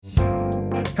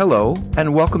Hello,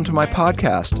 and welcome to my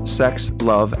podcast, Sex,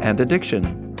 Love, and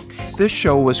Addiction. This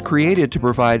show was created to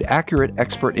provide accurate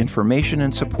expert information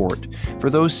and support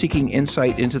for those seeking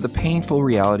insight into the painful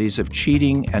realities of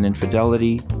cheating and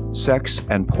infidelity, sex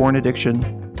and porn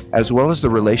addiction, as well as the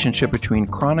relationship between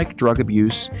chronic drug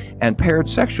abuse and paired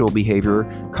sexual behavior,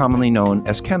 commonly known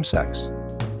as chemsex.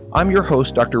 I'm your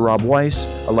host, Dr. Rob Weiss,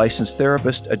 a licensed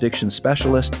therapist, addiction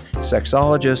specialist,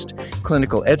 sexologist,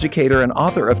 clinical educator, and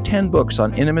author of 10 books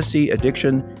on intimacy,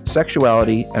 addiction,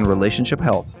 sexuality, and relationship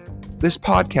health. This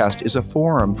podcast is a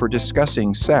forum for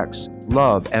discussing sex,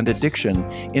 love, and addiction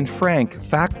in frank,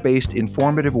 fact-based,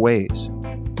 informative ways.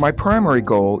 My primary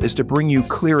goal is to bring you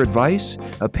clear advice,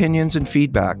 opinions, and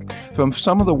feedback from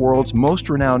some of the world's most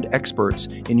renowned experts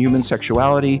in human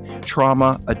sexuality,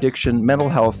 trauma, addiction, mental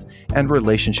health, and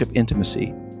relationship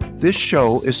intimacy. This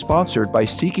show is sponsored by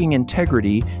Seeking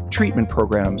Integrity treatment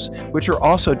programs, which are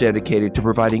also dedicated to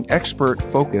providing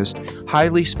expert-focused,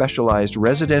 highly specialized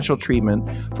residential treatment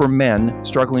for men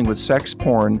struggling with sex,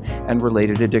 porn, and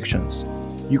related addictions.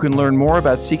 You can learn more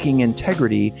about Seeking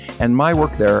Integrity and my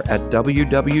work there at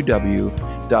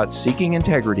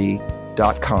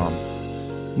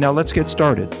www.seekingintegrity.com. Now let's get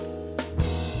started.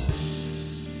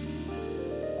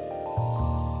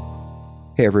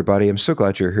 Hey everybody, I'm so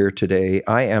glad you're here today.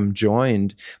 I am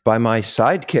joined by my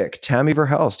sidekick, Tammy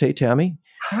Verhelst. Hey Tammy.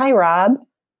 Hi Rob.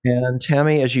 And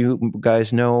Tammy, as you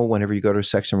guys know, whenever you go to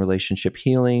Sex and Relationship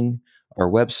Healing, our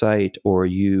website, or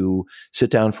you sit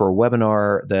down for a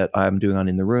webinar that I'm doing on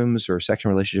In the Rooms or Sex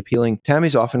and Relationship Healing,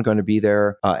 Tammy's often going to be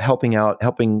there helping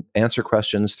answer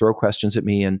questions, throw questions at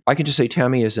me. And I can just say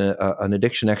Tammy is an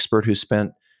addiction expert who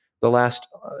spent the last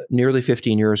nearly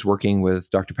 15 years working with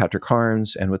Dr. Patrick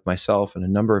Carnes and with myself and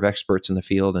a number of experts in the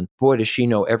field. And boy, does she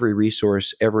know every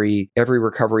resource, every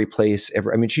recovery place.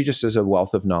 She just is a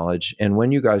wealth of knowledge. And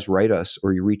when you guys write us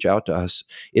or you reach out to us,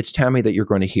 it's Tammy that you're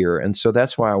going to hear. And so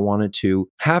that's why I wanted to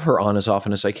have her on as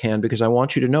often as I can, because I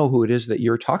want you to know who it is that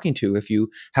you're talking to. If you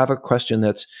have a question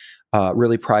that's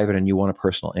really private and you want a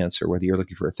personal answer, whether you're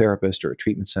looking for a therapist or a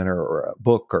treatment center or a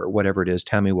book or whatever it is,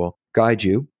 Tammy will guide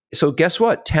you. So guess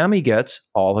what? Tammy gets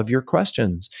all of your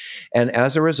questions. And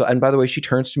as a result, and by the way, she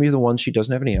turns to me the ones she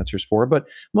doesn't have any answers for, but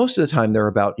most of the time they're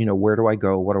about, where do I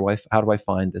go? How do I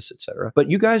find this, et cetera. But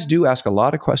you guys do ask a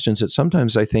lot of questions that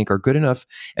sometimes I think are good enough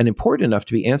and important enough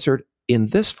to be answered in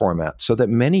this format so that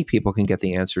many people can get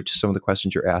the answer to some of the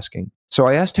questions you're asking. So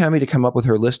I asked Tammy to come up with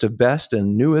her list of best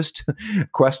and newest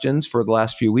questions for the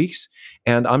last few weeks.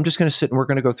 And I'm just going to sit and we're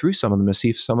going to go through some of them and see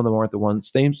if some of them aren't the ones,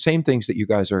 same things that you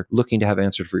guys are looking to have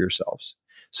answered for yourselves.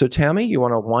 So Tammy, you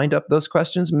want to wind up those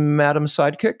questions, Madam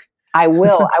Sidekick? I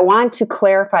will. I want to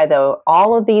clarify, though,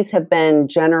 all of these have been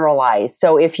generalized.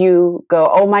 So if you go,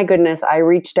 oh my goodness, I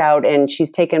reached out and she's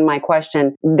taken my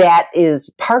question, that is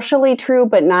partially true,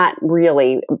 but not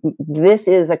really. This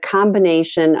is a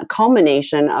culmination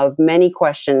of many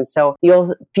questions. So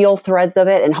you'll feel threads of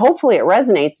it and hopefully it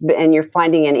resonates and you're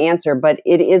finding an answer, but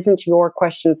it isn't your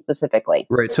question specifically.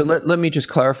 Right. So let me just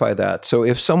clarify that. So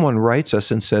if someone writes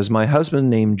us and says, my husband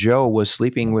named Joe was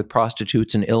sleeping with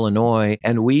prostitutes in Illinois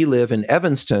and we live in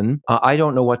Evanston, I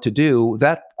don't know what to do.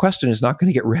 That question is not going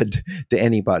to get read to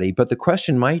anybody. But the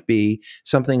question might be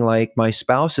something like, my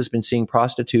spouse has been seeing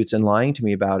prostitutes and lying to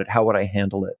me about it. How would I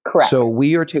handle it? Correct. So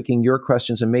we are taking your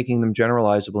questions and making them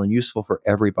generalizable and useful for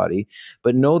everybody.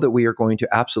 But know that we are going to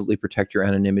absolutely protect your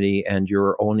anonymity and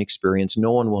your own experience.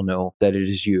 No one will know that it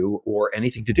is you or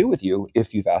anything to do with you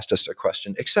if you've asked us a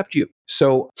question, except you.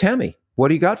 So Tammy, what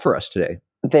do you got for us today?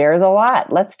 There's a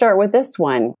lot. Let's start with this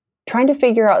one. Trying to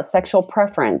figure out sexual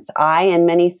preference. I and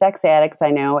many sex addicts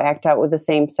I know act out with the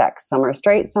same sex. Some are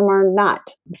straight, some are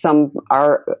not. Some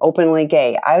are openly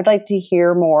gay. I would like to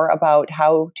hear more about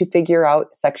how to figure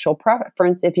out sexual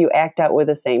preference if you act out with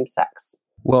the same sex.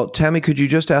 Well, Tammy, could you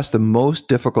just ask the most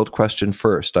difficult question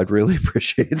first? I'd really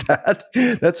appreciate that.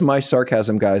 That's my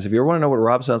sarcasm, guys. If you ever want to know what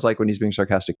Rob sounds like when he's being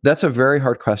sarcastic, that's a very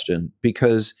hard question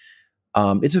because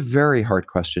it's a very hard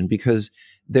question because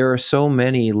there are so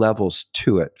many levels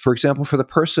to it. For example, for the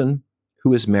person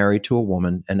who is married to a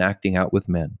woman and acting out with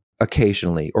men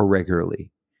occasionally or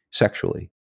regularly,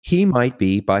 sexually, he might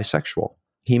be bisexual.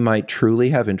 He might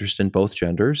truly have interest in both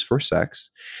genders for sex,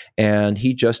 and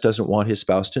he just doesn't want his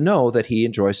spouse to know that he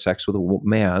enjoys sex with a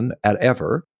man at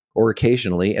ever or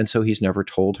occasionally, and so he's never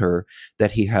told her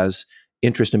that he has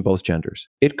interest in both genders.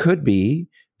 It could be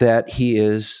that he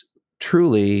is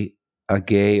truly a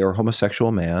gay or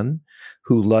homosexual man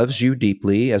who loves you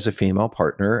deeply as a female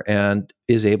partner and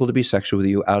is able to be sexual with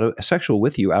you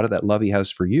out of that love he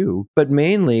has for you. But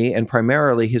mainly and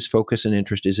primarily his focus and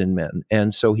interest is in men.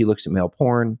 And so he looks at male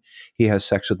porn, he has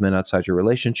sex with men outside your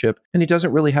relationship, and he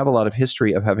doesn't really have a lot of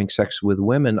history of having sex with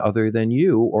women other than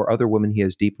you or other women he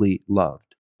has deeply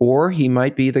loved. Or he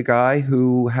might be the guy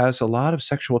who has a lot of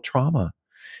sexual trauma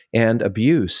and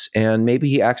abuse. And maybe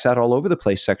he acts out all over the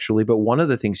place sexually, but one of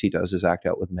the things he does is act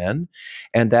out with men.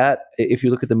 And that, if you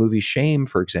look at the movie Shame,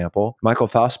 for example, Michael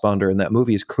Fassbender in that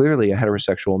movie is clearly a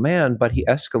heterosexual man, but he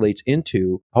escalates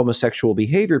into homosexual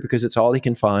behavior because it's all he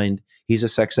can find. He's a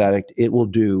sex addict. It will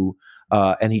do.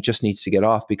 And he just needs to get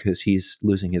off because he's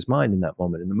losing his mind in that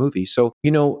moment in the movie. So,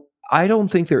 I don't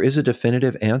think there is a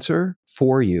definitive answer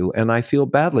for you. And I feel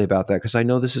badly about that because I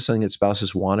know this is something that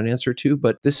spouses want an answer to,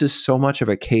 but this is so much of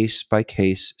a case by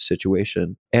case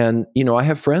situation. And, I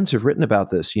have friends who've written about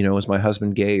this, is my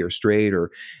husband gay or straight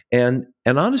and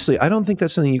honestly, I don't think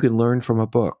that's something you can learn from a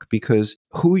book because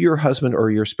who your husband or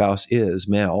your spouse is,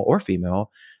 male or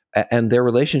female, and their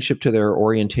relationship to their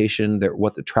orientation,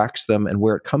 what attracts them and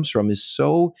where it comes from is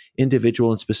so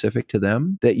individual and specific to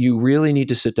them that you really need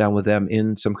to sit down with them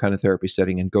in some kind of therapy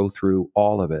setting and go through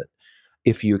all of it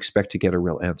if you expect to get a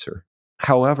real answer.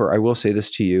 However, I will say this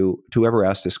to you, to whoever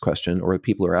asked this question or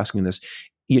people who are asking this,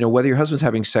 whether your husband's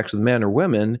having sex with men or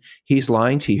women, he's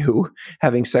lying to you,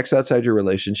 having sex outside your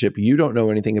relationship. You don't know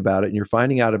anything about it and you're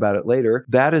finding out about it later.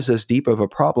 That is as deep of a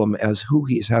problem as who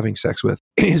he's having sex with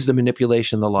is the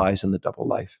manipulation, the lies, and the double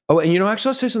life. Oh, and actually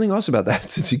I'll say something else about that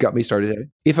since you got me started.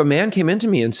 If a man came into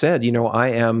me and said, I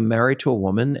am married to a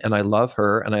woman and I love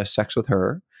her and I have sex with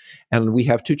her and we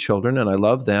have 2 children and I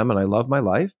love them and I love my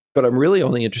life, but I'm really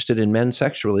only interested in men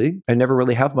sexually. I never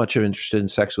really have much of interest in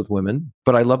sex with women,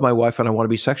 but I love my wife and I want to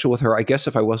be sexual with her. I guess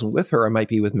if I wasn't with her, I might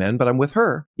be with men, but I'm with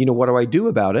her. What do I do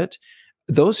about it?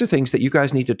 Those are things that you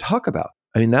guys need to talk about.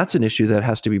 I mean, that's an issue that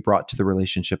has to be brought to the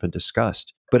relationship and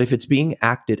discussed. But if it's being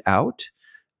acted out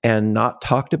and not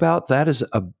talked about, that is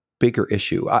a bigger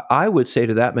issue. I would say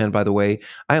to that man, by the way,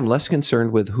 I am less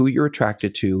concerned with who you're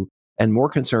attracted to and more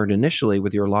concerned initially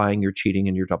with your lying, your cheating,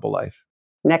 and your double life.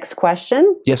 Next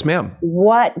question. Yes, ma'am.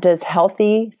 What does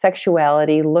healthy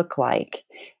sexuality look like?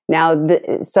 Now,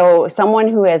 so someone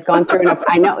who has gone through,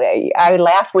 I know, I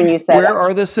laughed when you said, where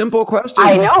are the simple questions?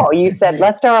 I know, you said,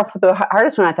 let's start off with the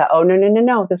hardest one. I thought, oh,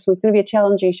 no, this one's going to be a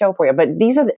challenging show for you. But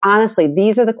these are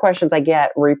the questions I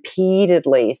get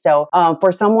repeatedly. So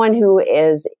for someone who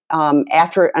is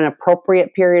after an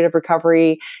appropriate period of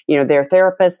recovery, their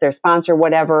therapist, their sponsor,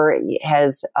 whatever,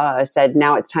 has said,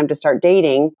 now it's time to start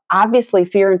dating, obviously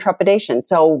fear and trepidation.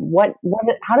 So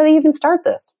how do they even start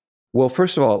this? Well,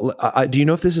 first of all, do you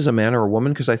know if this is a man or a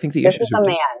woman? Because I think the issues are... This is a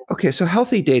man. Okay, so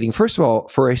healthy dating. First of all,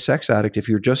 for a sex addict, if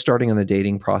you're just starting on the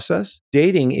dating process,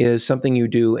 dating is something you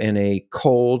do in a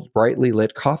cold, brightly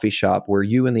lit coffee shop where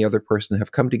you and the other person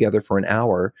have come together for an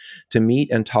hour to meet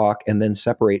and talk and then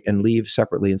separate and leave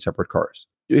separately in separate cars.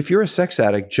 If you're a sex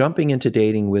addict, jumping into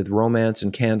dating with romance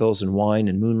and candles and wine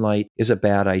and moonlight is a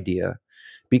bad idea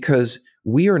because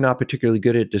we are not particularly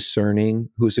good at discerning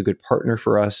who's a good partner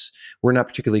for us. We're not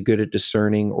particularly good at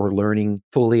discerning or learning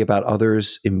fully about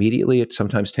others immediately. It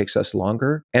sometimes takes us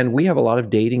longer. And we have a lot of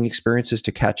dating experiences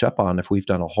to catch up on if we've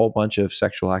done a whole bunch of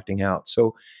sexual acting out.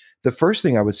 So the first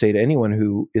thing I would say to anyone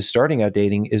who is starting out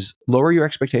dating is lower your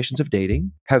expectations of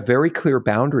dating, have very clear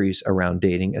boundaries around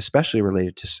dating, especially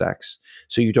related to sex.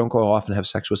 So you don't go off and have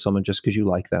sex with someone just because you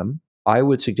like them. I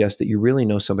would suggest that you really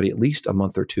know somebody at least a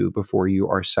month or 2 before you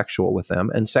are sexual with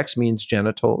them. And sex means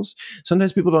genitals.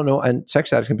 Sometimes people don't know, and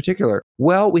sex addicts in particular,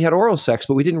 well, we had oral sex,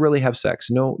 but we didn't really have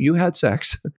sex. No, you had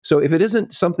sex. So if it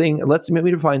isn't something, let me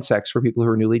define sex for people who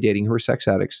are newly dating, who are sex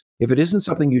addicts. If it isn't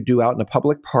something you do out in a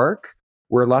public park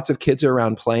where lots of kids are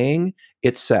around playing,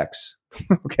 it's sex.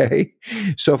 Okay.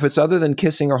 So if it's other than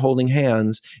kissing or holding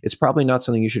hands, it's probably not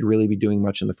something you should really be doing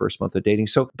much in the first month of dating.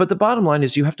 But the bottom line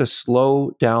is you have to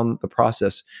slow down the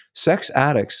process. Sex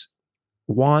addicts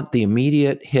want the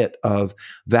immediate hit of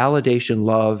validation,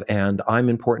 love, and I'm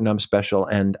important, I'm special,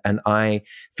 and I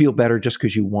feel better just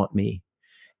because you want me.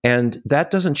 And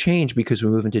that doesn't change because we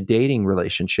move into dating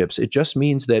relationships. It just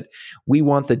means that we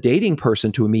want the dating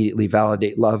person to immediately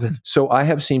validate love. And so I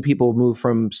have seen people move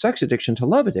from sex addiction to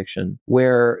love addiction,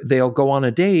 where they'll go on a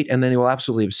date and then they will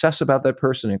absolutely obsess about that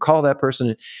person and call that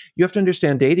person. You have to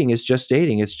understand dating is just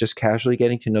dating. It's just casually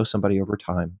getting to know somebody over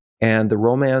time. And the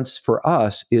romance for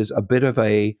us is a bit of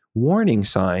a warning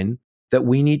sign that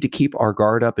we need to keep our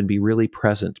guard up and be really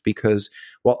present, because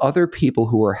while other people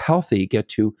who are healthy get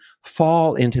to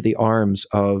fall into the arms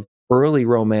of early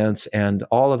romance and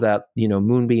all of that,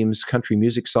 moonbeams, country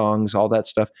music songs, all that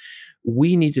stuff,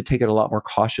 we need to take it a lot more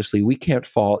cautiously. We can't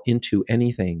fall into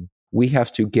anything. We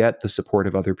have to get the support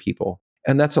of other people.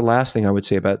 And that's the last thing I would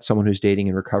say about someone who's dating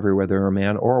in recovery, whether they're a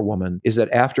man or a woman, is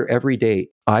that after every date,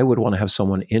 I would want to have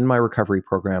someone in my recovery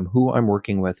program who I'm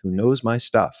working with, who knows my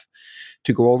stuff,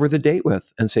 to go over the date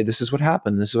with and say, this is what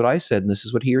happened, this is what I said, and this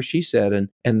is what he or she said.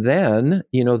 And then,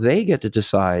 they get to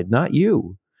decide, not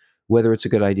you, whether it's a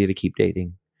good idea to keep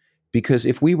dating. Because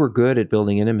if we were good at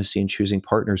building intimacy and choosing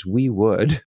partners, we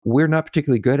would. We're not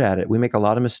particularly good at it. We make a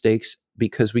lot of mistakes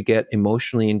because we get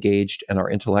emotionally engaged and our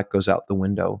intellect goes out the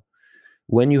window.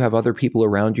 When you have other people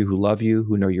around you who love you,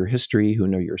 who know your history, who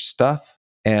know your stuff,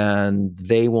 and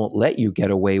they won't let you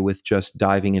get away with just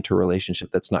diving into a relationship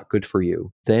that's not good for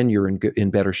you, then you're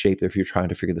in better shape if you're trying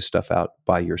to figure this stuff out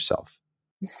by yourself.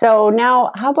 So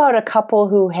now, how about a couple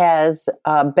who has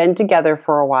been together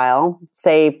for a while,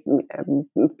 say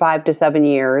 5 to 7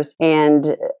 years,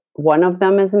 and one of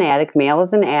them is an addict, male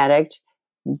is an addict.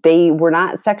 They were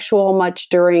not sexual much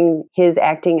during his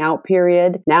acting out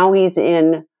period. Now he's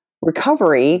in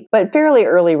recovery, but fairly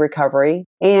early recovery.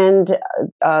 And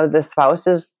the spouse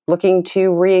is looking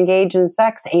to re-engage in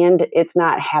sex and it's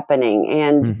not happening.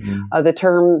 And the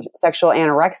term sexual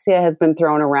anorexia has been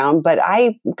thrown around, but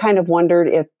I kind of wondered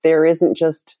if there isn't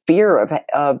just fear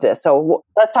of this. So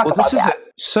let's talk about that.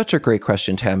 Such a great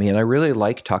question, Tammy. And I really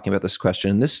like talking about this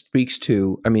question. And this speaks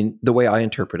to, the way I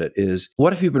interpret it is,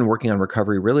 what if you've been working on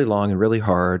recovery really long and really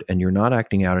hard and you're not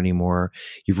acting out anymore?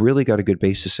 You've really got a good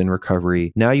basis in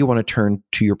recovery. Now you want to turn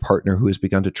to your partner who has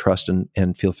begun to trust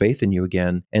and feel faith in you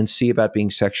again and see about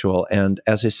being sexual. And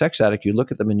as a sex addict, you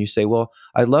look at them and you say, well,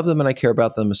 I love them and I care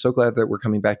about them. I'm so glad that we're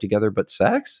coming back together, but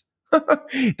sex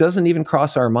doesn't even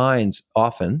cross our minds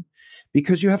often,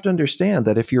 because you have to understand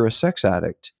that if you're a sex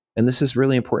addict, and this is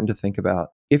really important to think about,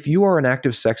 if you are an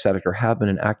active sex addict or have been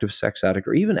an active sex addict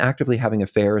or even actively having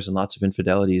affairs and lots of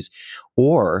infidelities,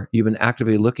 or you've been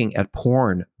actively looking at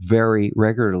porn very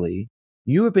regularly,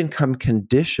 you have become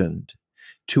conditioned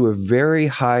to a very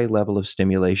high level of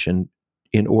stimulation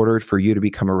in order for you to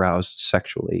become aroused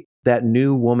sexually. That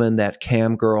new woman, that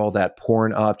cam girl, that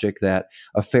porn object, that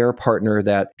affair partner,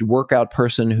 that workout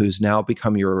person who's now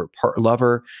become your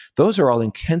lover, those are all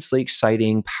intensely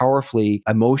exciting, powerfully,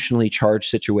 emotionally charged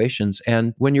situations.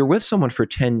 And when you're with someone for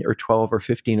 10 or 12 or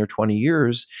 15 or 20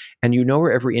 years, and you know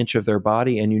every inch of their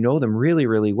body and you know them really,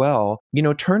 really well,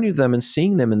 turning to them and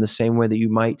seeing them in the same way that you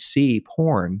might see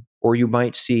porn or you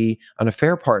might see an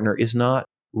affair partner is not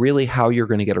really how you're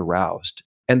going to get aroused.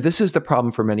 And this is the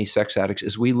problem for many sex addicts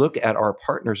is we look at our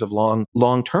partners of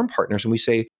long-term partners and we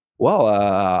say, well,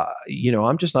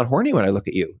 I'm just not horny when I look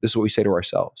at you. This is what we say to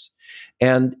ourselves.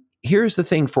 And here's the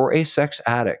thing, for a sex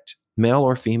addict, male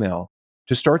or female,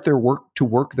 to start to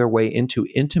work their way into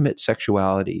intimate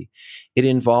sexuality, it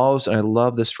involves, and I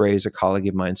love this phrase a colleague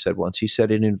of mine said once, he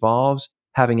said, it involves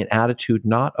having an attitude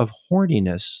not of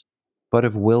horniness, but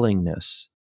of willingness.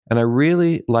 And I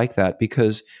really like that,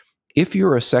 because if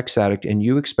you're a sex addict and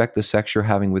you expect the sex you're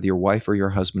having with your wife or your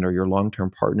husband or your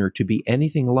long-term partner to be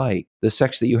anything like the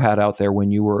sex that you had out there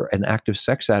when you were an active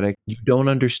sex addict, you don't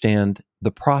understand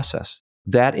the process.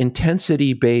 That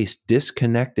intensity-based,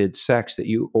 disconnected sex that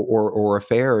you, or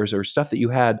affairs or stuff that you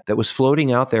had that was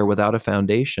floating out there without a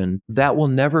foundation, that will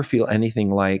never feel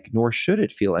anything like, nor should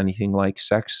it feel anything like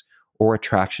sex or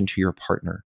attraction to your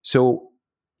partner. So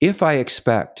if I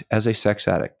expect as a sex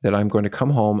addict that I'm going to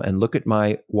come home and look at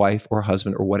my wife or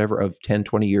husband or whatever of 10,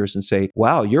 20 years and say,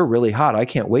 wow, you're really hot, I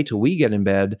can't wait till we get in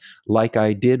bed, like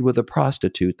I did with a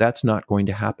prostitute, that's not going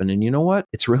to happen. And you know what?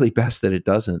 It's really best that it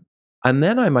doesn't. And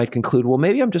then I might conclude, well,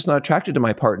 maybe I'm just not attracted to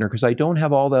my partner because I don't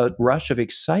have all the rush of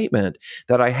excitement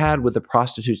that I had with the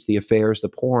prostitutes, the affairs, the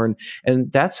porn.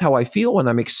 And that's how I feel when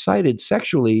I'm excited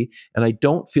sexually, and I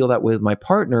don't feel that with my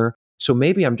partner. So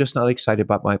maybe I'm just not excited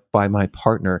by my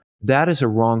partner. That is a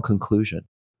wrong conclusion.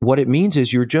 What it means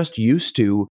is you're just used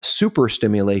to super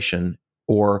stimulation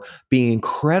or being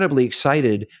incredibly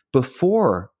excited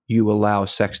before you allow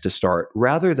sex to start,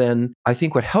 rather than, I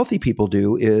think what healthy people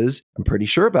do is, I'm pretty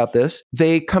sure about this,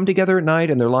 they come together at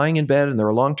night and they're lying in bed and they're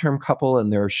a long-term couple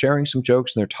and they're sharing some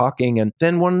jokes and they're talking, and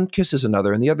then one kisses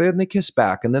another and the other, and they kiss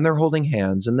back, and then they're holding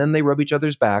hands, and then they rub each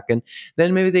other's back, and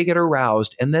then maybe they get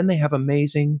aroused, and then they have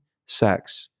amazing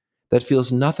sex that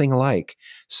feels nothing like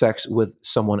sex with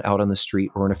someone out on the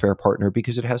street or an affair partner,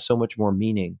 because it has so much more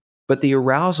meaning. But the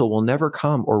arousal will never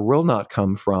come or will not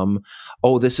come from,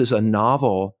 oh, this is a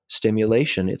novel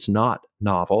stimulation. It's not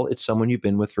novel. It's someone you've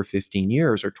been with for 15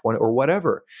 years or 20 or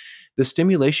whatever. The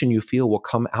stimulation you feel will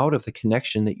come out of the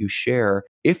connection that you share.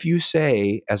 If you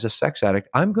say, as a sex addict,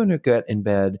 I'm going to get in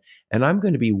bed and I'm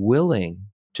going to be willing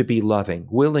to be loving,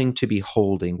 willing to be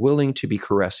holding, willing to be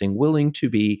caressing, willing to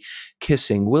be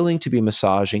kissing, willing to be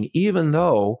massaging, even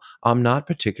though I'm not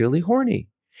particularly horny.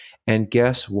 And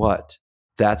guess what?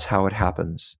 That's how it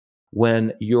happens.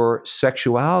 When your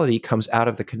sexuality comes out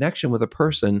of the connection with a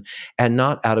person and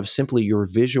not out of simply your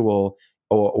visual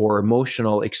or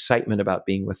emotional excitement about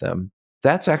being with them,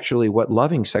 that's actually what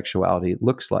loving sexuality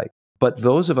looks like. But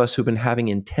those of us who've been having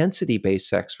intensity-based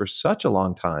sex for such a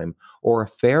long time, or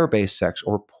affair-based sex,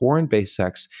 or porn-based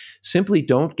sex, simply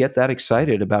don't get that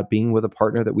excited about being with a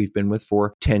partner that we've been with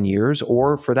for 10 years,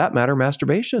 or for that matter,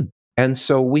 masturbation. And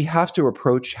so we have to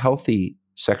approach healthy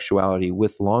sexuality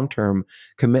with long-term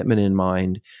commitment in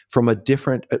mind from a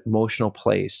different emotional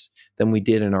place than we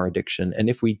did in our addiction. And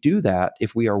if we do that,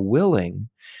 if we are willing,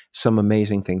 some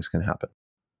amazing things can happen.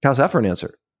 How's that for an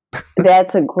answer?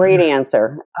 That's a great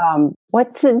answer.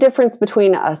 What's the difference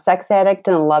between a sex addict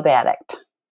and a love addict?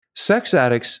 Sex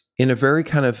addicts, in a very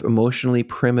kind of emotionally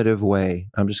primitive way,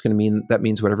 I'm just going to mean that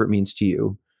means whatever it means to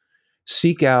you,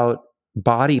 seek out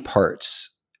body parts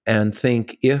and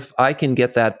think, if I can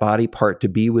get that body part to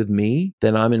be with me,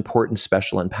 then I'm important,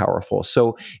 special, and powerful.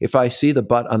 So if I see the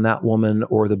butt on that woman,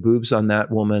 or the boobs on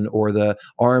that woman, or the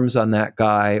arms on that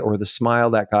guy, or the smile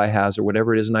that guy has, or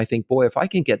whatever it is, and I think, boy, if I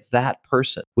can get that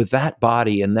person with that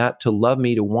body and that to love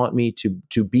me, to want me,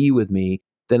 to be with me,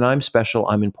 then I'm special,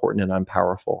 I'm important, and I'm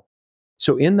powerful.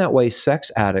 So in that way,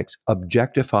 sex addicts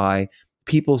objectify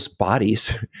people's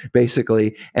bodies,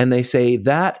 basically, and they say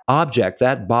that object,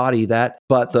 that body, that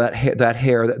butt, that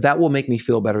hair, that will make me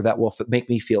feel better, that will make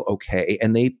me feel okay.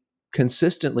 And they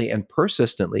consistently and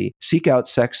persistently seek out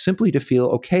sex simply to feel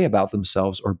okay about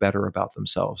themselves or better about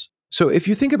themselves. So if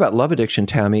you think about love addiction,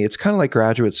 Tammy, it's kind of like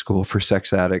graduate school for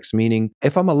sex addicts, meaning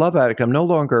if I'm a love addict, I'm no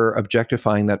longer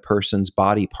objectifying that person's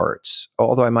body parts,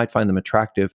 although I might find them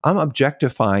attractive. I'm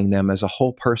objectifying them as a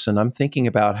whole person. I'm thinking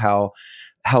about how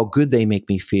good they make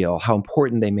me feel, how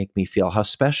important they make me feel, how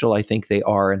special I think they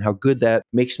are, and how good that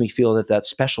makes me feel that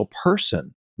special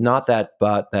person, not that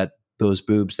butt, those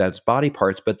boobs, that's body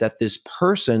parts, but that this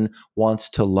person wants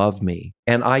to love me.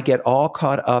 And I get all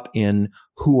caught up in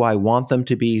who I want them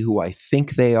to be, who I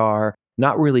think they are,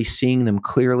 not really seeing them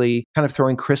clearly, kind of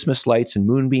throwing Christmas lights and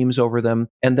moonbeams over them.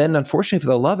 And then unfortunately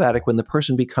for the love addict, when the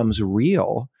person becomes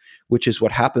real, which is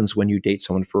what happens when you date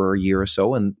someone for a year or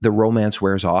so and the romance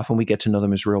wears off and we get to know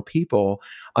them as real people,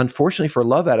 unfortunately for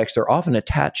love addicts, they're often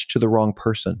attached to the wrong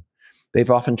person.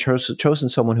 They've often chosen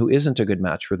someone who isn't a good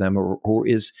match for them, or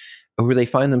they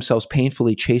find themselves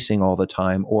painfully chasing all the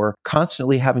time, or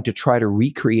constantly having to try to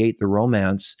recreate the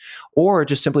romance, or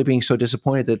just simply being so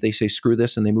disappointed that they say, screw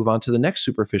this, and they move on to the next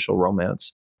superficial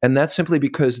romance. And that's simply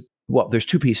because, well, there's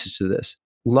two pieces to this.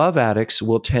 Love addicts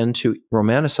will tend to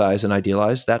romanticize and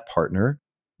idealize that partner,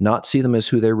 not see them as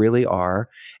who they really are.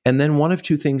 And then one of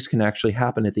two things can actually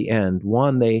happen at the end.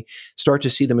 One, they start to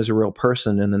see them as a real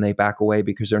person, and then they back away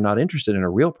because they're not interested in a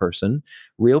real person.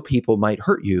 Real people might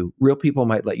hurt you. Real people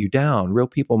might let you down. Real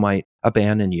people might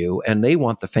abandon you, and they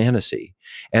want the fantasy.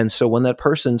 And so when that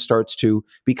person starts to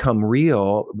become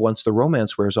real, once the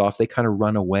romance wears off, they kind of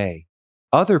run away.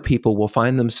 Other people will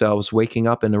find themselves waking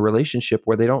up in a relationship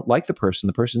where they don't like the person.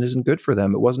 The person isn't good for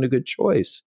them. It wasn't a good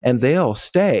choice. And they'll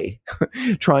stay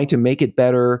trying to make it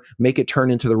better, make it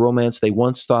turn into the romance they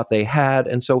once thought they had.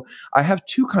 And so I have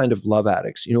two kind of love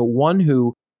addicts. One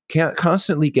who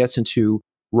constantly gets into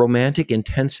romantic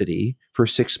intensity for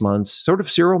 6 months, sort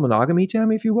of serial monogamy,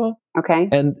 Tammy, if you will. Okay.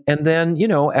 And then,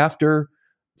 after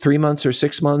 3 months or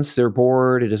 6 months, they're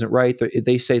bored. It isn't right.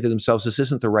 They say to themselves, this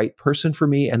isn't the right person for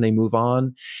me. And they move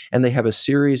on. And they have a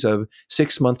series of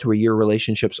 6 month to a year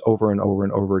relationships over and over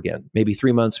and over again. Maybe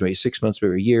 3 months, maybe 6 months,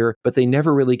 maybe a year. But they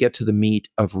never really get to the meat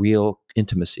of real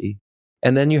intimacy.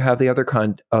 And then you have the other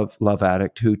kind of love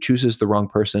addict who chooses the wrong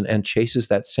person and chases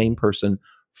that same person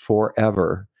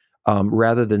forever,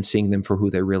 rather than seeing them for who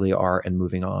they really are and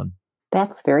moving on.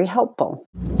 That's very helpful.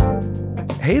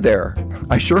 Hey there.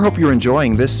 I sure hope you're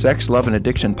enjoying this Sex, Love, and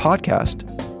Addiction podcast.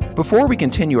 Before we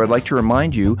continue, I'd like to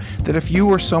remind you that if you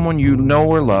or someone you know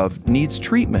or love needs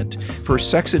treatment for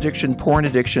sex addiction, porn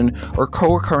addiction, or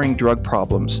co-occurring drug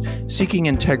problems, Seeking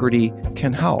Integrity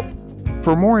can help.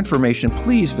 For more information,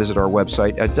 please visit our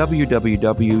website at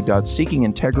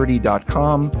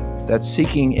www.seekingintegrity.com. That's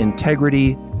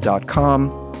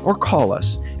seekingintegrity.com. Or call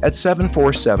us at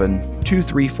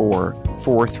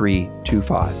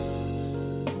 747-234-4325.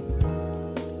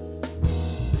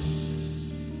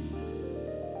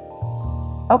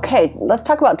 Okay, let's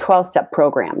talk about 12-step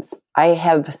programs. I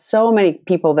have so many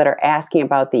people that are asking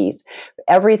about these.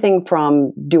 Everything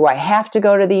from, do I have to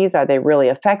go to these? Are they really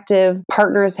effective?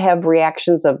 Partners have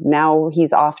reactions of, now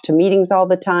he's off to meetings all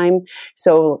the time.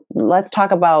 So let's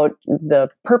talk about the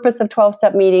purpose of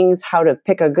 12-step meetings, how to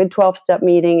pick a good 12-step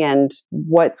meeting, and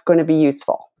what's going to be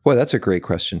useful. Well, that's a great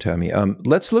question, Tammy.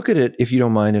 Let's look at it, if you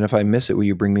don't mind, and if I miss it, will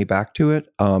you bring me back to it?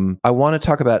 I want to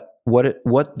talk about what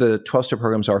the 12-step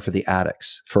programs are for the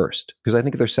addicts first, because I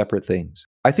think they're separate things.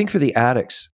 I think for the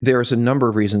addicts, there's a number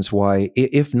of reasons why,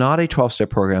 if not a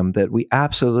 12-step program, that we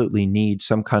absolutely need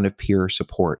some kind of peer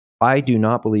support. I do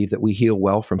not believe that we heal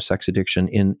well from sex addiction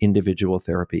in individual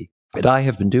therapy. And I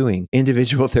have been doing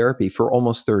individual therapy for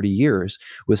almost 30 years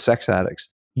with sex addicts.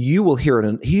 You will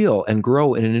heal and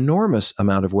grow in an enormous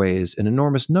amount of ways, an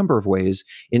enormous number of ways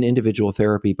in individual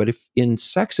therapy. But if in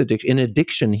in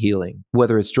addiction healing,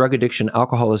 whether it's drug addiction,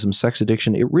 alcoholism, sex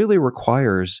addiction, it really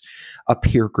requires a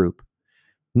peer group.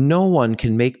 No one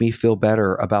can make me feel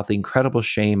better about the incredible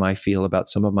shame I feel about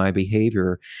some of my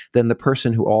behavior than the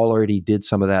person who already did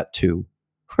some of that too.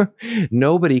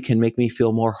 Nobody can make me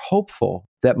feel more hopeful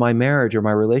that my marriage or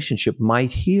my relationship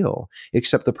might heal,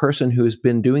 except the person who's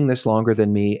been doing this longer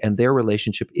than me and their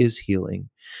relationship is healing.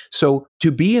 So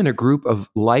to be in a group of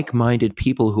like-minded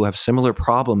people who have similar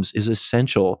problems is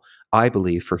essential, I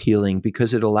believe, for healing,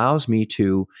 because it allows me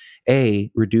to,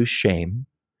 A, reduce shame,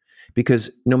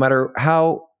 because no matter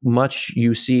how much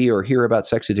you see or hear about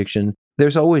sex addiction,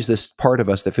 there's always this part of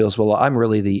us that feels, well, I'm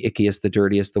really the ickiest, the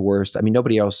dirtiest, the worst. I mean,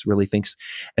 nobody else really thinks.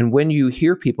 And when you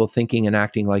hear people thinking and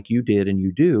acting like you did and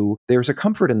you do, there's a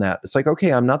comfort in that. It's like,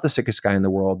 okay, I'm not the sickest guy in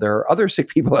the world. There are other sick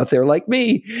people out there like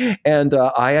me. And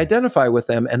I identify with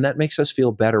them. And that makes us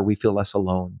feel better. We feel less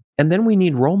alone. And then we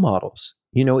need role models.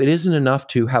 You know, it isn't enough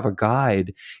to have a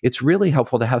guide. It's really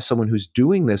helpful to have someone who's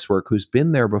doing this work, who's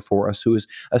been there before us, who is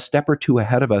a step or two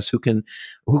ahead of us, who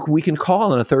we can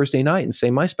call on a Thursday night and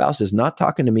say, my spouse is not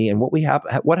talking to me, and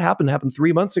what happened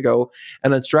 3 months ago,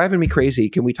 and it's driving me crazy.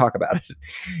 Can we talk about it?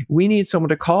 We need someone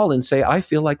to call and say, I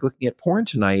feel like looking at porn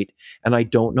tonight, and I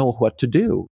don't know what to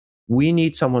do. We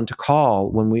need someone to call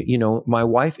when my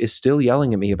wife is still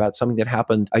yelling at me about something that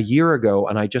happened a year ago,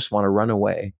 and I just want to run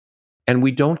away. And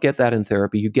we don't get that in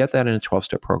therapy. You get that in a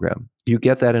 12-step program. You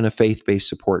get that in a faith-based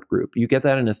support group. You get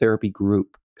that in a therapy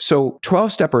group. So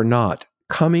 12-step or not,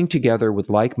 coming together with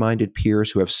like-minded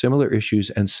peers who have similar issues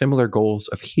and similar goals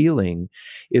of healing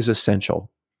is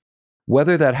essential.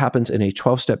 Whether that happens in a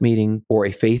 12-step meeting or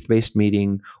a faith-based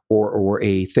meeting or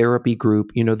a therapy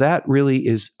group, that really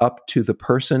is up to the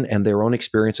person and their own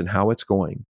experience and how it's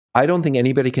going. I don't think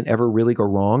anybody can ever really go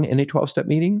wrong in a 12-step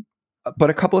meeting,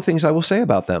 but a couple of things I will say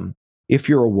about them. If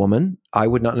you're a woman, I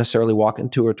would not necessarily walk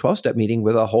into a 12-step meeting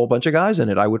with a whole bunch of guys in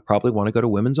it. I would probably want to go to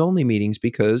women's only meetings,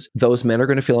 because those men are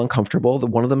going to feel uncomfortable.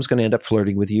 One of them is going to end up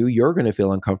flirting with you. You're going to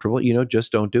feel uncomfortable.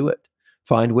 Just don't do it.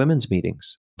 Find women's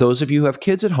meetings. Those of you who have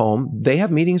kids at home, they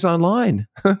have meetings online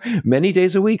many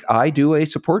days a week. I do a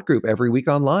support group every week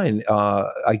online.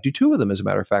 I do 2 of them, as a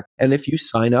matter of fact. And if you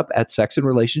sign up at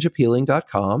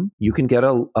sexandrelationshiphealing.com, you can get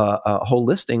a whole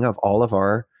listing of all of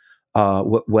our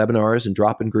webinars and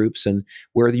drop-in groups, and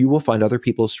where you will find other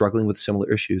people struggling with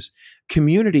similar issues.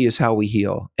 Community is how we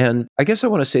heal. And I guess I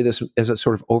want to say this as a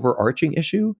sort of overarching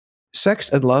issue. Sex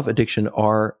and love addiction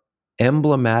are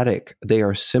emblematic. They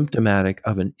are symptomatic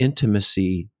of an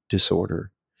intimacy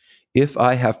disorder. If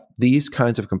I have these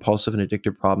kinds of compulsive and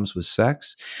addictive problems with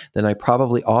sex, then I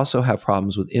probably also have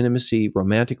problems with intimacy,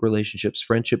 romantic relationships,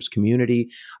 friendships, community.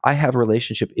 I have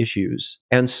relationship issues.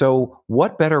 And so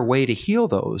what better way to heal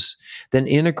those than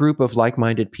in a group of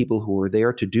like-minded people who are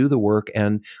there to do the work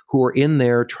and who are in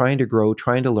there trying to grow,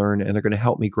 trying to learn, and are going to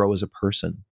help me grow as a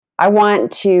person. I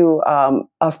want to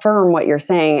affirm what you're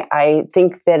saying. I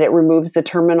think that it removes the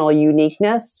terminal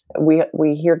uniqueness.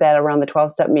 We hear that around the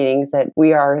 12-step meetings, that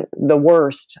we are the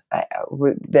worst,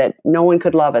 that no one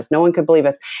could love us, no one could believe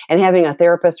us. And having a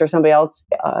therapist or somebody else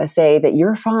say that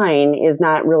you're fine is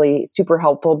not really super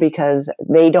helpful, because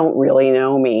they don't really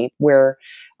know me. Where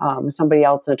somebody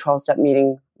else in a 12-step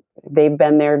meeting, they've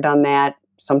been there, done that,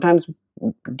 sometimes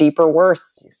deeper,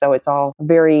 worse. So it's all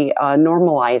very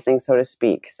normalizing, so to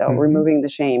speak. So removing the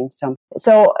shame. So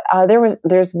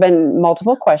there's been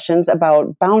multiple questions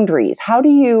about boundaries. How do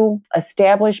you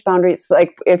establish boundaries?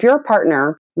 Like, if you're a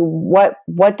partner, what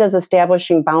does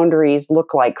establishing boundaries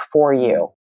look like for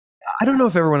you? I don't know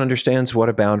if everyone understands what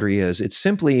a boundary is. It's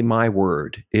simply my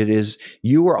word. It is,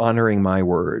 you are honoring my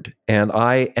word. And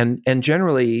and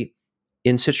generally,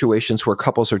 in situations where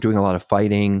couples are doing a lot of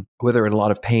fighting, where they're in a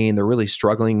lot of pain, they're really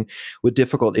struggling with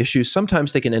difficult issues,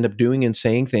 sometimes they can end up doing and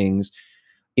saying things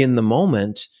in the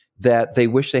moment that they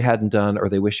wish they hadn't done or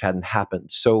they wish hadn't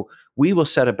happened. So we will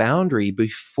set a boundary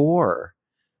before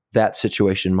that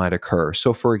situation might occur.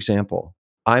 So for example,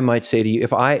 I might say to you,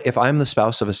 if I'm the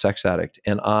spouse of a sex addict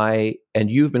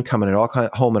and you've been coming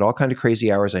home at all kind of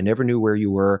crazy hours, I never knew where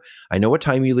you were. I know what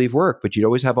time you leave work, but you'd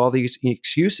always have all these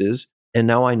excuses. And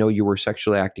now I know you were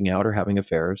sexually acting out or having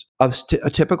affairs. A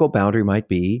typical boundary might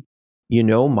be,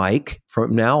 Mike,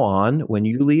 from now on, when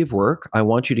you leave work, I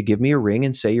want you to give me a ring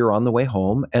and say you're on the way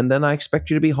home. And then I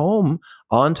expect you to be home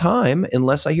on time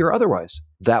unless I hear otherwise.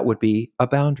 That would be a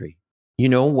boundary.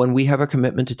 When we have a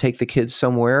commitment to take the kids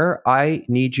somewhere, I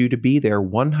need you to be there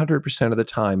 100% of the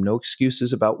time. No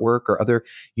excuses about work or other.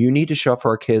 You need to show up for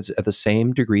our kids at the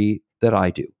same degree that I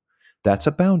do. That's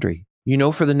a boundary.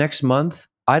 For the next month,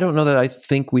 I don't know that I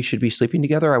think we should be sleeping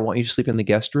together. I want you to sleep in the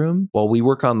guest room while we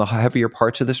work on the heavier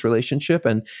parts of this relationship.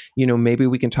 And, maybe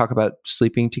we can talk about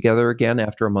sleeping together again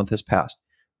after a month has passed.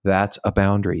 That's a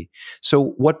boundary. So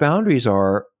what boundaries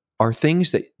are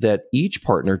things that each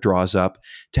partner draws up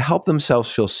to help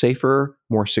themselves feel safer,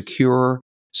 more secure.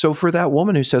 So for that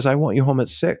woman who says, I want you home at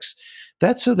 6,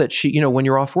 that's so that she, when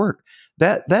you're off work,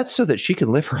 that's so that she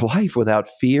can live her life without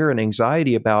fear and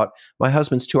anxiety about my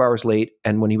husband's 2 hours late.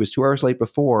 And when he was 2 hours late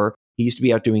before, he used to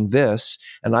be out doing this.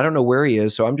 And I don't know where he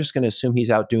is. So I'm just going to assume he's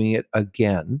out doing it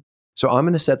again. So I'm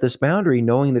going to set this boundary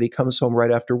knowing that he comes home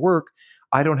right after work.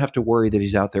 I don't have to worry that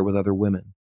he's out there with other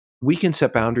women. We can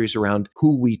set boundaries around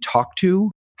who we talk to,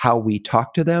 how we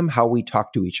talk to them, how we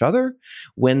talk to each other,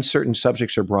 when certain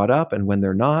subjects are brought up and when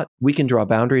they're not. We can draw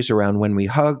boundaries around when we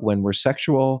hug, when we're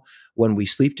sexual, when we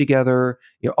sleep together.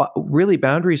 Really,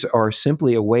 boundaries are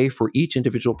simply a way for each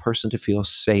individual person to feel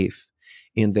safe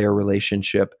in their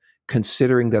relationship,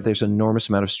 considering that there's an enormous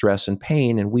amount of stress and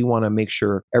pain, and we want to make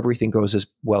sure everything goes as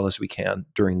well as we can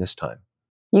during this time.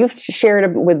 You've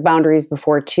shared with boundaries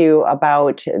before too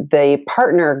about the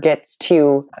partner gets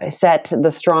to set the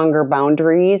stronger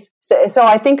boundaries. So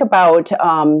I think about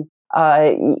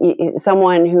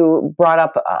someone who brought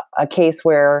up a case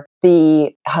where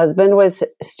the husband was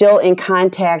still in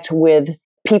contact with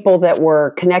people that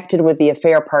were connected with the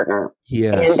affair partner.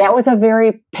 Yes. And that was a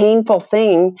very painful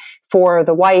thing for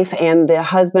the wife, and the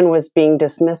husband was being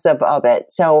dismissive of it.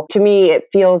 So to me, it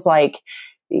feels like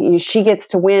she gets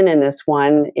to win in this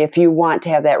one if you want to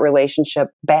have that relationship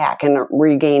back and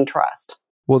regain trust.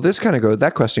 Well,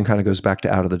 that question kind of goes back to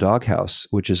Out of the Doghouse,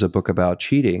 which is a book about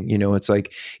cheating. It's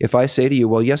like, if I say to you,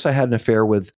 well, yes, I had an affair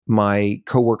with my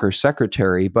coworker's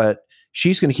secretary, but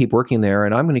she's going to keep working there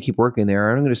and I'm going to keep working there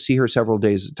and I'm going to see her several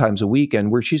times a week, and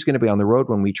where she's going to be on the road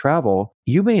when we travel,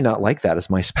 you may not like that as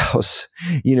my spouse.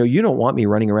 You don't want me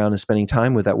running around and spending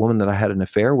time with that woman that I had an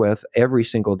affair with every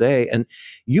single day. And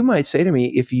you might say to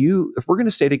me, if we're going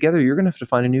to stay together, you're going to have to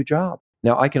find a new job.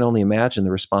 Now, I can only imagine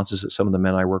the responses that some of the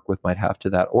men I work with might have to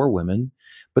that, or women.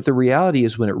 But the reality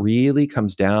is, when it really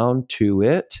comes down to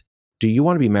it, do you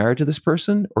want to be married to this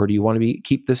person, or do you want to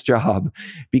keep this job?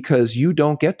 Because you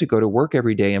don't get to go to work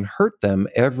every day and hurt them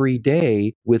every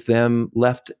day with them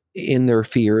left in their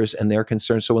fears and their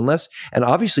concerns. And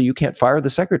obviously you can't fire the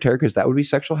secretary because that would be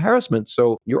sexual harassment.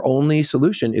 So your only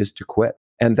solution is to quit.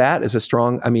 And that is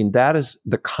that is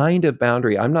the kind of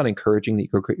boundary. I'm not encouraging that you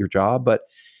go quit your job, but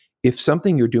if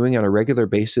something you're doing on a regular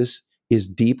basis is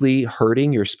deeply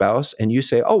hurting your spouse, and you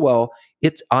say, oh, well,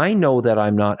 I know that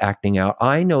I'm not acting out.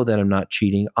 I know that I'm not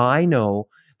cheating. I know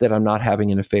that I'm not having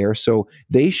an affair. So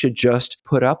they should just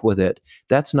put up with it.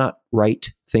 That's not right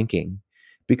thinking,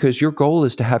 because your goal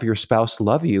is to have your spouse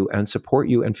love you and support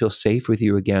you and feel safe with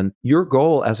you again. Your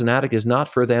goal as an addict is not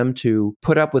for them to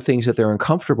put up with things that they're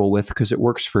uncomfortable with because it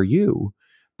works for you,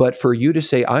 but for you to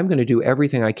say, I'm going to do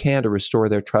everything I can to restore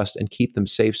their trust and keep them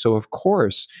safe. So of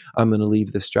course, I'm going to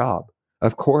leave this job.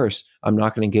 Of course, I'm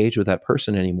not going to engage with that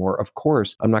person anymore. Of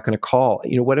course, I'm not going to call,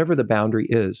 whatever the boundary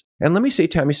is. And let me say,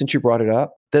 Tammy, since you brought it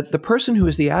up, that the person who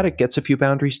is the addict gets a few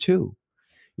boundaries too.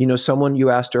 Someone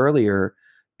you asked earlier,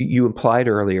 you implied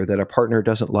earlier that a partner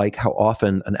doesn't like how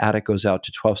often an addict goes out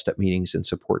to 12-step meetings and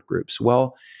support groups.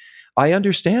 Well, I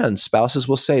understand spouses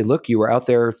will say, look, you were out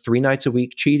there 3 nights a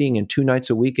week cheating and 2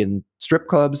 nights a week in strip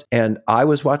clubs, and I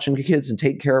was watching the kids and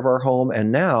taking care of our home,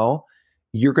 and now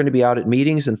you're going to be out at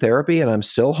meetings and therapy and I'm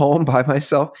still home by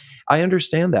myself. I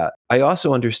understand that. I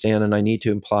also understand, and I need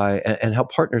to imply and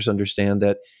help partners understand,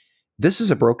 that this is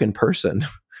a broken person.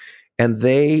 And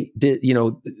they did,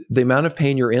 the amount of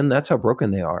pain you're in, that's how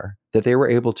broken they are, that they were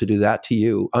able to do that to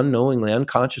you unknowingly,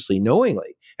 unconsciously,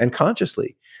 knowingly, and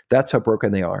consciously. That's how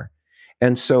broken they are.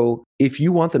 And so if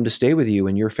you want them to stay with you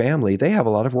and your family, they have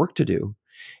a lot of work to do.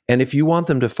 And if you want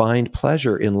them to find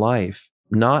pleasure in life,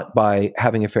 not by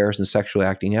having affairs and sexually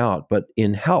acting out, but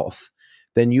in health,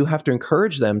 then you have to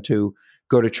encourage them to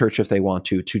go to church if they want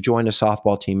to join a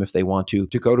softball team if they want to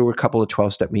go to a couple of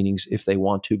 12-step meetings if they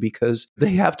want to, because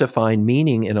they have to find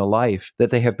meaning in a life that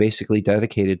they have basically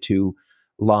dedicated to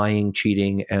lying,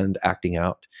 cheating, and acting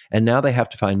out. And now they have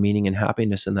to find meaning and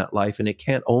happiness in that life. And it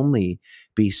can't only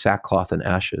be sackcloth and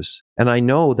ashes. And I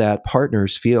know that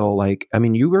partners feel like, I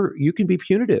mean, you can be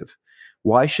punitive.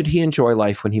 Why should he enjoy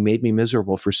life when he made me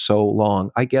miserable for so long?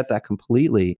 I get that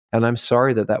completely. And I'm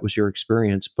sorry that that was your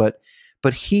experience. But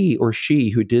he or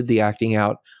she who did the acting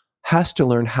out has to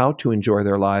learn how to enjoy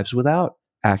their lives without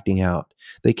acting out.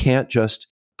 They can't just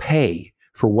pay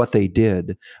for what they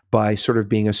did by sort of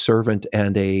being a servant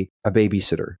and a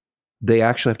babysitter. They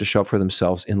actually have to show up for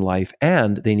themselves in life,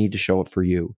 and they need to show up for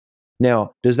you.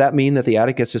 Now, does that mean that the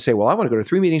addict gets to say, well, I want to go to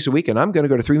 3 meetings a week and I'm going to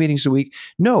go to 3 meetings a week?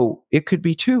 No, it could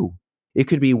be 2. It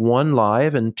could be 1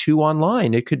 live and 2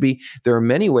 online. It could be, there are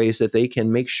many ways that they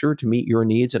can make sure to meet your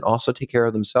needs and also take care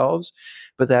of themselves.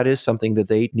 But that is something that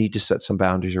they need to set some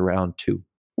boundaries around too.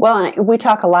 Well, we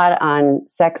talk a lot on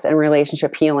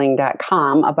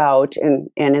sexandrelationshiphealing.com about, and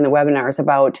in the webinars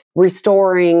about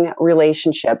restoring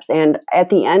relationships. And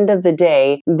at the end of the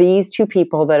day, these 2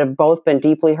 people that have both been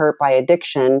deeply hurt by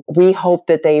addiction, we hope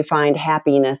that they find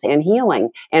happiness and healing.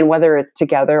 And whether it's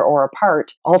together or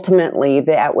apart, ultimately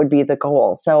that would be the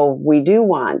goal. So we do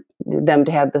want them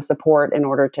to have the support in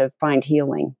order to find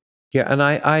healing. Yeah, and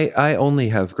I only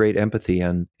have great empathy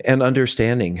and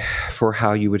understanding for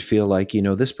how you would feel like,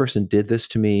 this person did this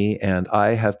to me and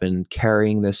I have been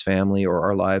carrying this family or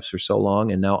our lives for so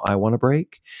long and now I want to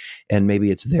break. And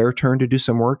maybe it's their turn to do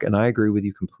some work, and I agree with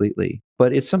you completely.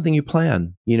 But it's something you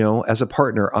plan. As a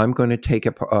partner, I'm going to take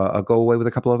a go away with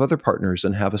a couple of other partners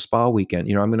and have a spa weekend.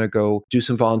 I'm going to go do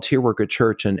some volunteer work at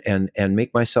church and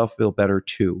make myself feel better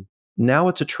too. Now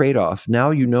it's a trade-off.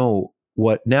 Now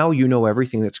now you know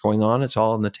everything that's going on. It's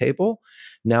all on the table.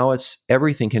 Now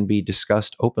everything can be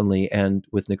discussed openly and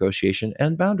with negotiation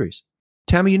and boundaries.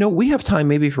 Tammy, we have time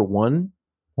maybe for one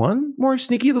more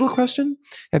sneaky little question.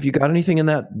 Have you got anything in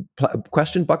that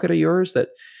question bucket of yours that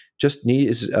just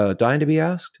is dying to be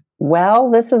asked? Well,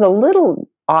 this is a little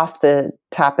off the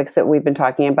topics that we've been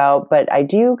talking about, but I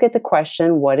do get the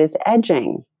question, what is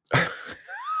edging?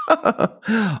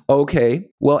 Okay.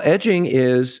 Well, edging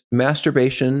is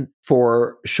masturbation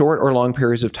for short or long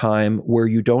periods of time where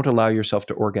you don't allow yourself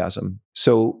to orgasm.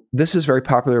 So this is very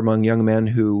popular among young men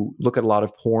who look at a lot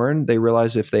of porn. They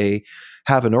realize if they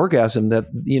have an orgasm that,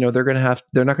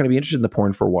 they're not going to be interested in the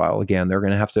porn for a while. Again, they're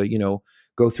going to have to,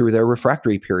 go through their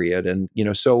refractory period. And,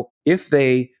 so if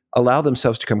they allow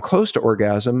themselves to come close to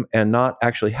orgasm and not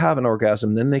actually have an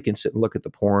orgasm, then they can sit and look at the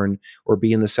porn or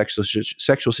be in the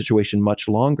sexual situation much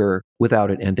longer without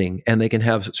it ending. And they can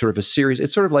have sort of a series.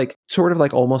 It's sort of like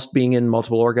almost being in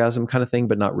multiple orgasm kind of thing,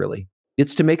 but not really.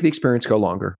 It's to make the experience go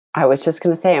longer. I was just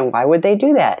going to say, and why would they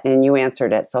do that? And you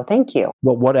answered it. So thank you.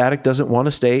 Well, what addict doesn't want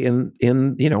to stay in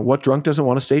what drunk doesn't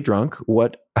want to stay drunk?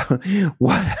 What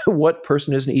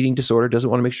person has an eating disorder doesn't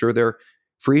want to make sure their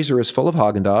freezer is full of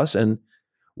Haagen-Dazs, and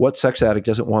what sex addict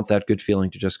doesn't want that good feeling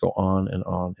to just go on and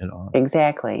on and on?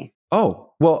 Exactly.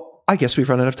 Oh, well, I guess we've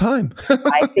run out of time.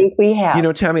 I think we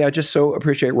have. Tammy, I just so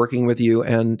appreciate working with you.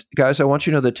 And guys, I want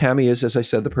you to know that Tammy is, as I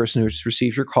said, the person who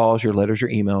receives your calls, your letters, your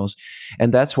emails.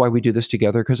 And that's why we do this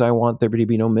together, because I want there to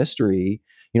be no mystery.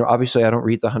 Obviously, I don't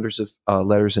read the hundreds of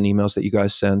letters and emails that you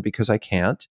guys send because I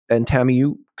can't. And Tammy,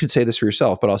 you could say this for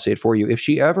yourself, but I'll say it for you. If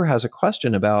she ever has a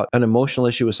question about an emotional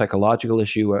issue, a psychological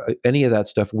issue, any of that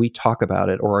stuff, we talk about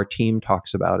it, or our team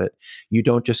talks about it. You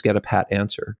don't just get a pat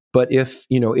answer. But if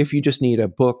you just need a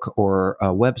book or a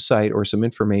website or some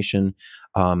information,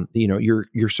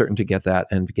 you're certain to get that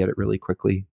and get it really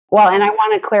quickly. Well, and I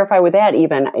want to clarify with that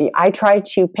even. I try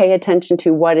to pay attention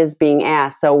to what is being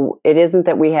asked. So it isn't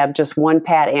that we have just one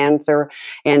pat answer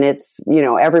and it's,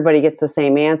 everybody gets the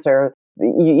same answer.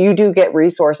 You do get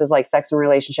resources like Sex and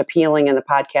Relationship Healing and the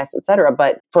podcast, et cetera.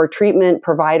 But for treatment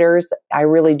providers, I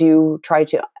really do try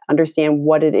to understand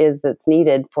what it is that's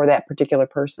needed for that particular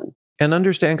person. And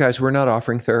understand, guys, we're not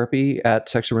offering therapy at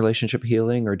Sex and Relationship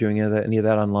Healing or doing any of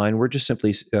that online. We're just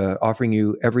simply offering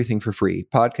you everything for free.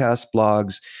 Podcasts,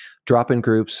 blogs, drop-in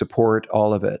groups, support,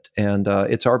 all of it. And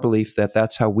it's our belief that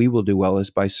that's how we will do well, is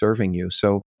by serving you.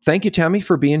 So thank you, Tammy,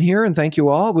 for being here. And thank you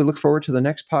all. We look forward to the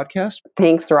next podcast.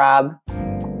 Thanks, Rob.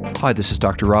 Hi, this is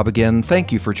Dr. Rob again.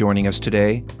 Thank you for joining us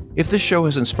today. If this show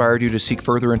has inspired you to seek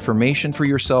further information for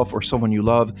yourself or someone you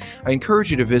love, I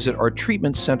encourage you to visit our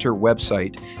treatment center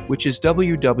website, which is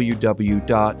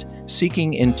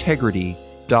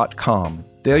www.seekingintegrity.com.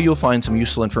 There you'll find some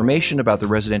useful information about the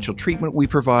residential treatment we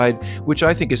provide, which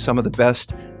I think is some of the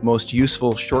best, most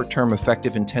useful short-term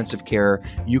effective intensive care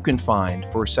you can find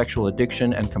for sexual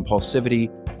addiction and compulsivity,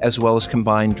 as well as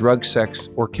combined drug, sex,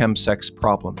 or chemsex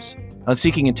problems. On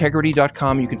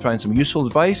seekingintegrity.com, you can find some useful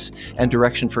advice and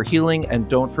direction for healing. And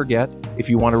don't forget, if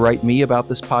you want to write me about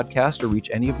this podcast or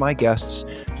reach any of my guests,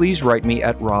 please write me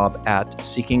at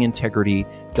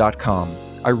rob@seekingintegrity.com.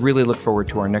 I really look forward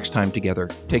to our next time together.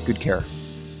 Take good care.